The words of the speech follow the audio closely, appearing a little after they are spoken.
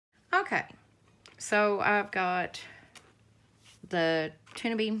Okay, so I've got the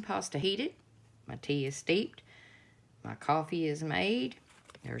tuna bean pasta heated. My tea is steeped. My coffee is made.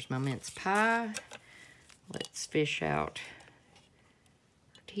 There's my mince pie. Let's fish out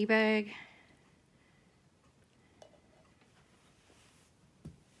our tea bag.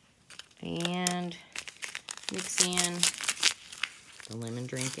 And mix in the lemon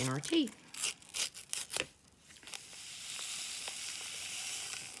drink in our tea.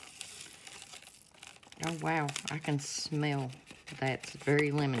 Oh wow, I can smell that's very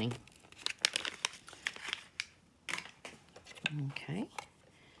lemony. Okay,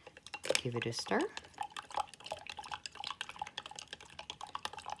 give it a stir.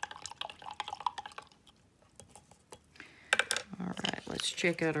 All right, let's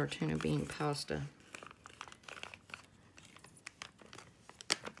check out our tuna bean pasta.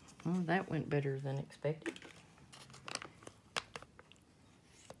 Oh, that went better than expected.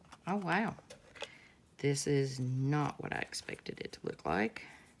 Oh wow. This is not what I expected it to look like.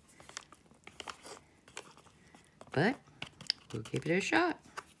 But we'll give it a shot.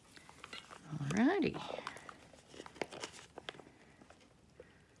 Alrighty.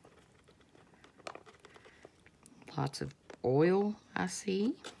 Lots of oil, I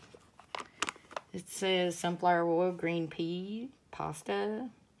see. It says sunflower oil, green pea, pasta,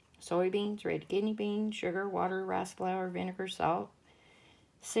 soybeans, red kidney beans, sugar, water, rice flour, vinegar, salt,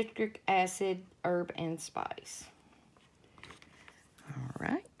 citric acid, herb, and spice. All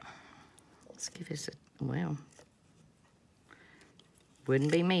right. Let's give this a, well,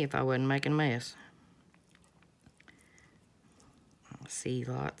 wouldn't be me if I wasn't making a mess. I see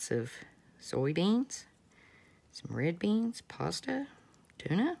lots of soybeans, some red beans, pasta,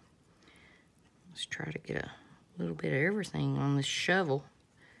 tuna. Let's try to get a little bit of everything on this shovel.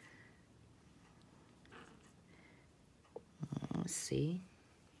 Let's see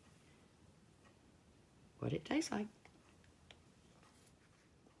what it tastes like.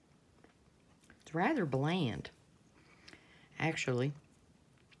 It's rather bland. Actually,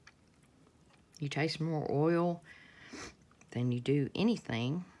 you taste more oil than you do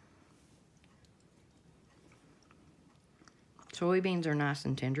anything. Soybeans are nice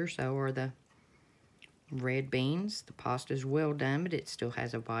and tender, so are the red beans. The pasta is well done, but it still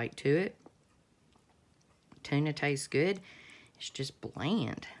has a bite to it. Tuna tastes good. It's just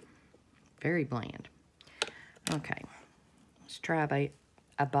bland. Very bland. Okay, let's try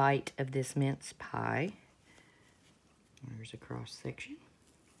a bite of this mince pie. There's a cross section.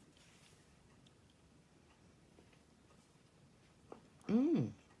 Now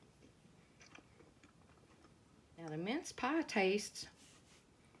the mince pie tastes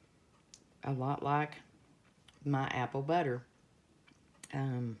a lot like my apple butter.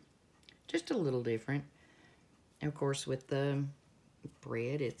 Just a little different. Of course, with the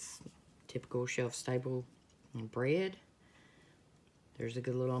bread, it's typical shelf-stable bread. There's a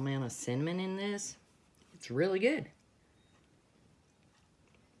good little amount of cinnamon in this. It's really good.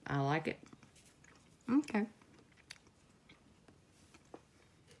 I like it. Okay.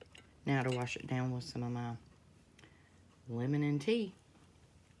 Now to wash it down with some of my lemon and tea.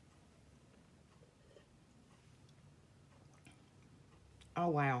 Oh,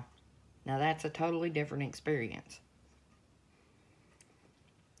 wow. Now that's a totally different experience.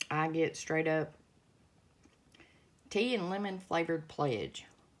 I get straight up tea and lemon flavored pledge.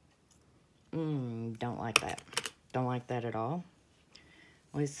 Don't like that. Don't like that at all.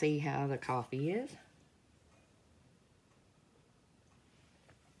 Let's see how the coffee is.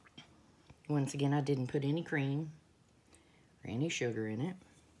 Once again, I didn't put any cream or any sugar in it.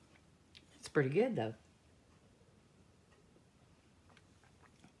 It's pretty good though.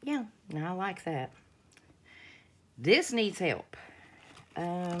 Yeah, I like that. This needs help.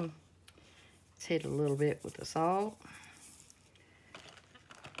 Let's hit a little bit with the salt.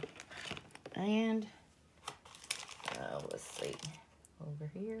 And, let's see, over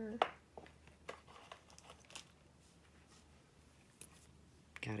here.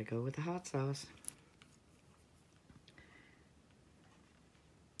 Gotta go with the hot sauce.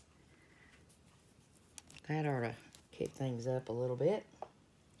 That ought to kick things up a little bit.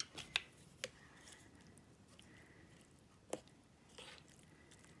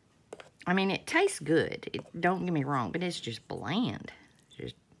 I mean, it tastes good. Don't get me wrong, but it's just bland.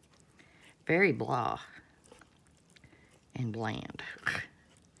 Just very blah and bland.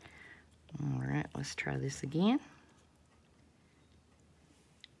 All right, let's try this again.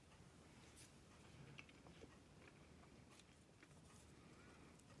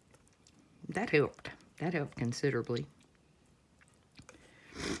 That helped. That helped considerably.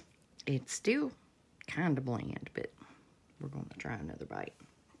 It's still kind of bland, but we're going to try another bite.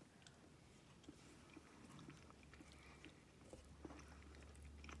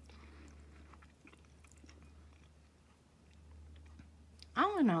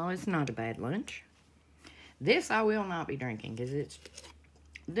 in all, it's not a bad lunch. This I will not be drinking because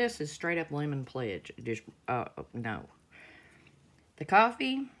this is straight up lemon pledge. Just, no. The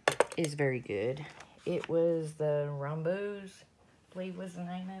coffee is very good. It was the Ramboos, I believe was the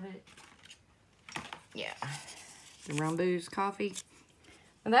name of it. Yeah, the Ramboos coffee.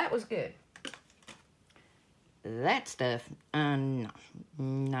 And that was good. That stuff, no,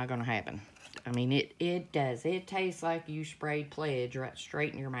 not gonna happen. I mean, it does. It tastes like you sprayed pledge right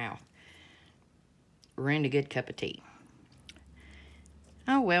straight in your mouth. Ruined a good cup of tea.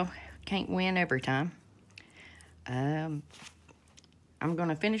 Oh well, can't win every time. I'm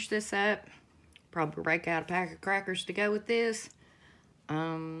gonna finish this up. Probably break out a pack of crackers to go with this.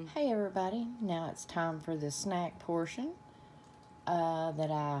 Hey everybody, now it's time for the snack portion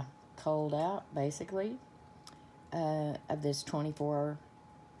that I culled out, basically, of this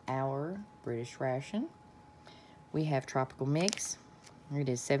 24-hour British ration. We have tropical mix. It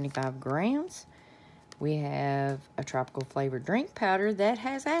is 75 grams. We have a tropical flavored drink powder that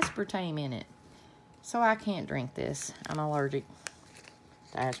has aspartame in it. So I can't drink this. I'm allergic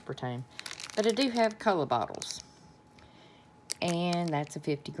to aspartame. But I do have cola bottles. And that's a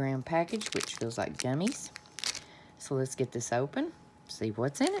 50-gram package, which feels like gummies. So let's get this open, see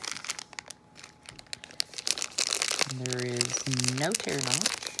what's in it. There is no tear marks.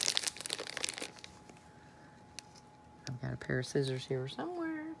 I've got a pair of scissors here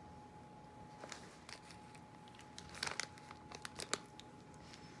somewhere.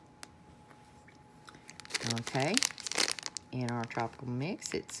 Okay, in our tropical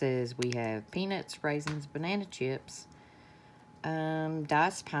mix, it says we have peanuts, raisins, banana chips,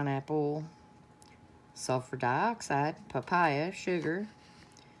 diced pineapple, sulfur dioxide, papaya, sugar,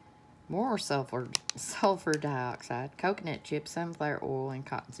 more sulfur dioxide, coconut chips, sunflower oil, and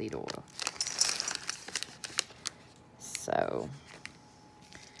cottonseed oil. So,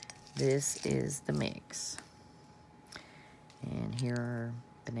 this is the mix. And here are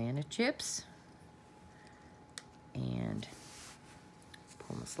banana chips. And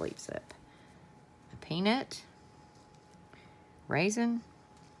pull my sleeves up. A peanut, raisin,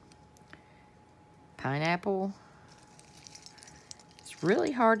 pineapple. It's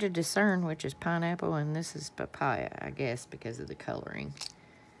really hard to discern which is pineapple and this is papaya, I guess, because of the coloring.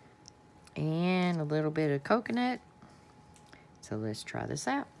 And a little bit of coconut. So let's try this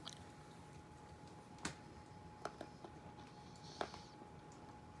out.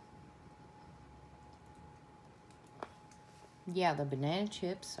 Yeah, the banana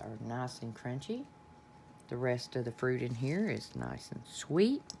chips are nice and crunchy. The rest of the fruit in here is nice and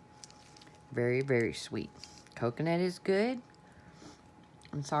sweet. Very, very sweet. Coconut is good.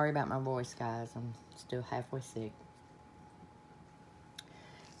 I'm sorry about my voice, guys. I'm still halfway sick.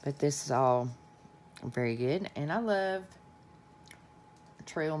 But this is all very good. And I love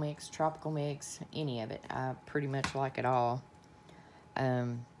trail mix, tropical mix, any of it. I pretty much like it all.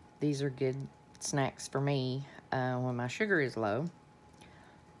 These are good snacks for me when my sugar is low.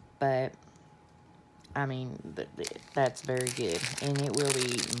 But, I mean, that's very good. And it will be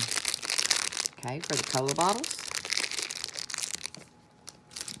eaten. Okay, for the color bottles.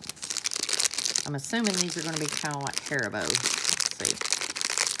 I'm assuming these are going to be kind of like Haribo. Let's see.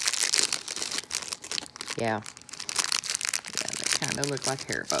 Yeah. Yeah, they kind of look like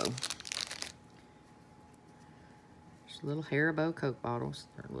Haribo. Just little Haribo Coke bottles.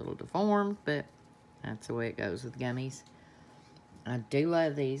 They're a little deformed, but that's the way it goes with gummies. I do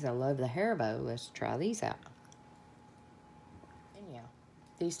love these. I love the Haribo. Let's try these out. And yeah,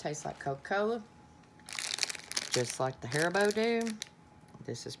 these taste like Coca-Cola, just like the Haribo do.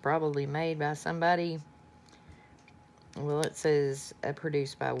 This is probably made by somebody. Well, it says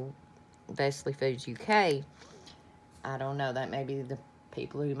produced by Vesely Foods UK. I don't know. That may be the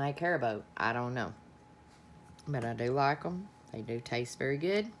people who make Haribo. I don't know. But I do like them. They do taste very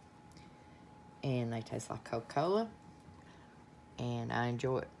good. And they taste like Coca-Cola. And I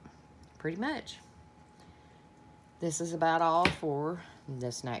enjoy it pretty much. This is about all for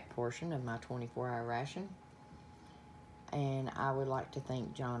the snack portion of my 24-hour ration. And I would like to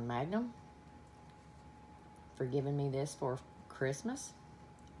thank John Magnum for giving me this for Christmas.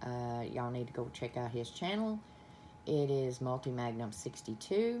 Y'all need to go check out his channel. It is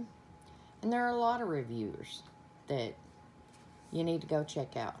MultiMagnum62. And there are a lot of reviewers that you need to go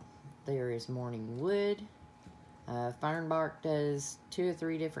check out. There is Morning Wood. Fernbark does 2 or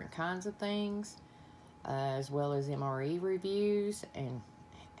 3 different kinds of things, as well as MRE reviews, and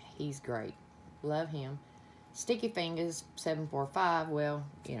he's great. Love him. Sticky Fingers 745, well,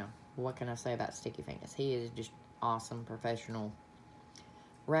 you know, what can I say about Sticky Fingers? He is just awesome, professional.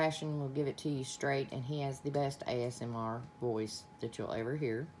 Ration will give it to you straight, and he has the best ASMR voice that you'll ever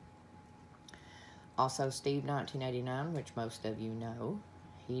hear. Also, Steve 1989, which most of you know.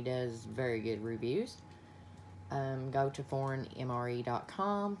 He does very good reviews. Go to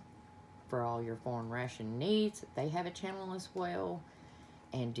foreignmre.com for all your foreign ration needs. They have a channel as well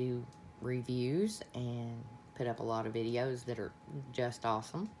and do reviews and put up a lot of videos that are just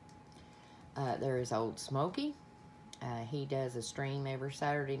awesome. There is Old Smokey. He does a stream every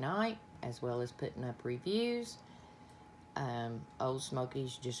Saturday night as well as putting up reviews. Old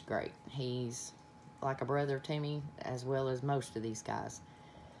Smokey's just great. He's like a brother to me as well as most of these guys.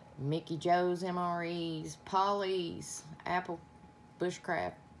 Mickey Joe's MREs, Polly's, Apple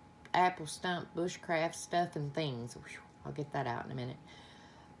Stump Bushcraft Stuff and Things. I'll get that out in a minute.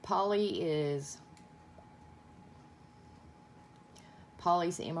 Polly's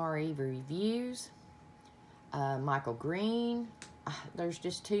MRE Reviews. Michael Green. There's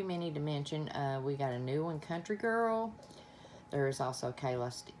just too many to mention. We got a new one, Country Girl. There is also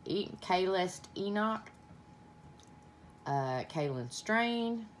Kaylest Enoch. Kaylin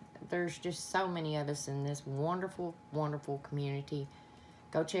Strain. There's just so many of us in this wonderful, wonderful community.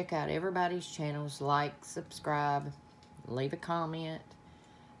 Go check out everybody's channels. Like, subscribe, leave a comment.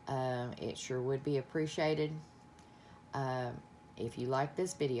 It sure would be appreciated. If you like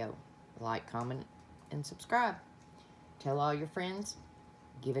this video, like, comment, and subscribe. Tell all your friends.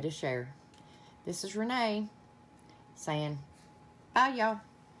 Give it a share. This is Renee saying bye, y'all.